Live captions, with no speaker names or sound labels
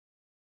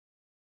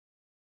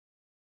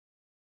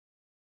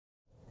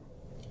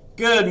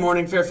Good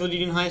morning, Fairfield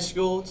Union High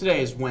School.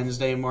 Today is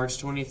Wednesday, March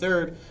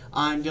 23rd.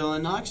 I'm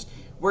Dylan Knox.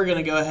 We're going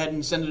to go ahead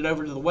and send it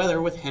over to the weather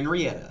with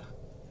Henrietta.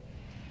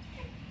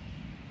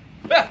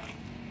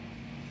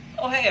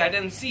 Oh, hey, I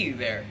didn't see you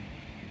there.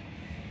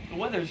 The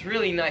weather's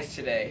really nice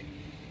today.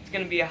 It's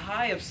going to be a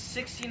high of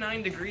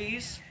 69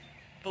 degrees,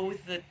 but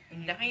with a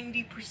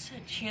 90%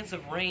 chance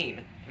of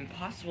rain and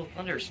possible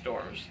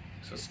thunderstorms.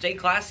 So stay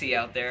classy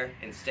out there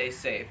and stay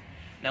safe.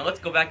 Now let's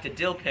go back to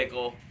Dill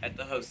Pickle at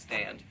the host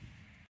stand.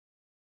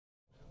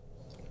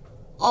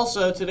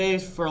 Also, today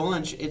for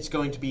lunch, it's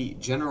going to be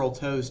General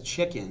Tso's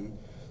chicken,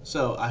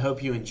 so I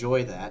hope you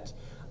enjoy that.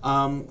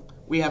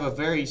 We have a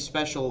very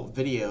special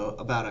video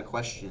about a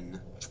question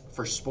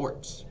for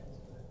sports.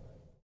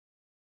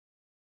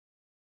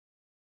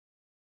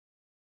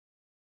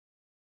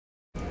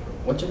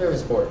 What's your favorite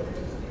sport?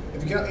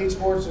 If you count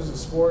esports as a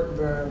sport,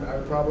 then I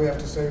would probably have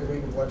to say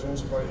League of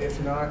Legends, but if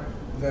not,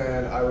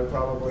 then I would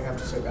probably have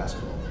to say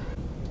basketball.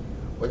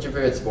 What's your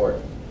favorite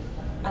sport?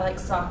 I like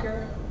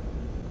soccer.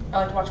 I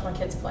like to watch my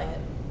kids play it.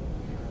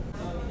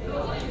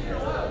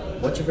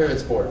 What's your favorite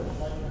sport?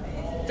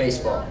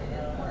 Baseball.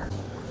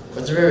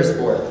 What's your favorite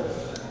sport?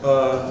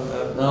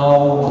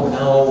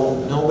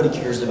 No, nobody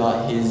cares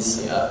about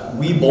his.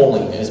 Wii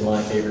bowling is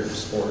my favorite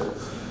sport.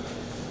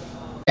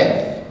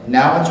 Okay,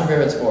 now what's your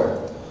favorite sport?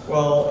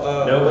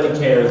 Well, nobody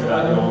cares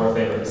about your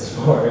favorite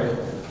sport.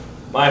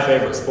 My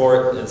favorite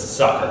sport is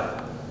soccer.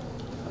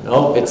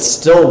 Nope, it's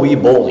still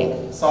Wii bowling.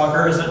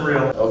 Soccer isn't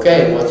real.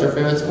 Okay, what's your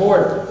favorite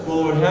sport? Well,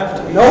 it would have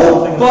to be.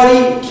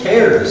 Nobody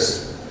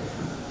cares.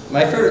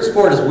 My favorite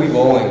sport is Wii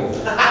bowling.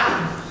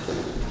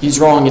 He's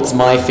wrong, it's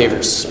my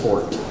favorite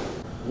sport.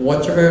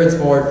 What's your favorite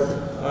sport?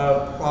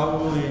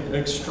 Probably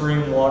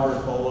extreme water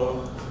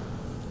polo.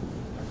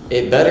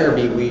 It better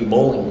be Wii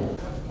bowling.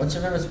 What's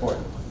your favorite sport?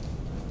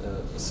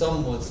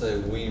 Some would say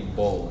Wii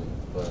bowling,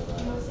 but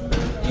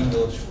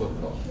English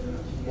football.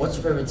 What's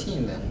your favorite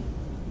team then?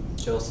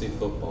 Chelsea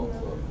Football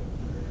Club.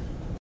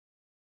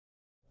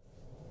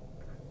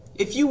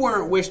 If you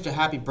weren't wished a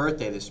happy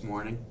birthday this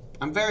morning,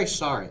 I'm very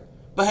sorry.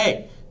 But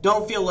hey,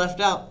 don't feel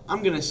left out.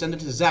 I'm going to send it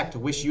to Zach to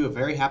wish you a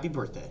very happy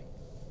birthday.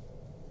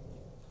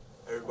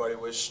 Everybody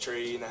wish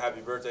Trey a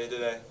happy birthday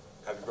today.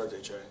 Happy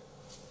birthday, Trey.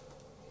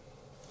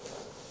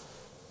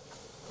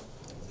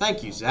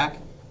 Thank you, Zach.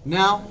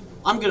 Now,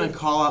 I'm going to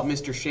call out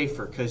Mr.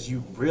 Schaefer because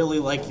you really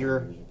like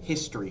your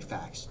history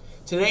facts.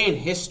 Today in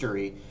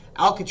history,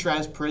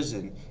 Alcatraz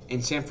Prison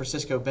in San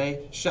Francisco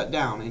Bay shut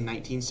down in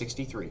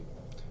 1963.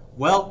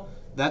 Well,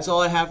 that's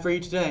all I have for you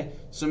today,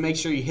 so make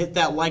sure you hit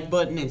that like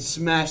button and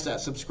smash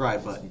that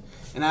subscribe button.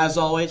 And as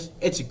always,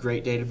 it's a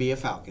great day to be a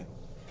Falcon.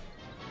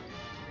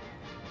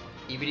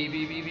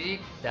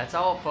 That's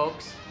all,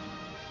 folks.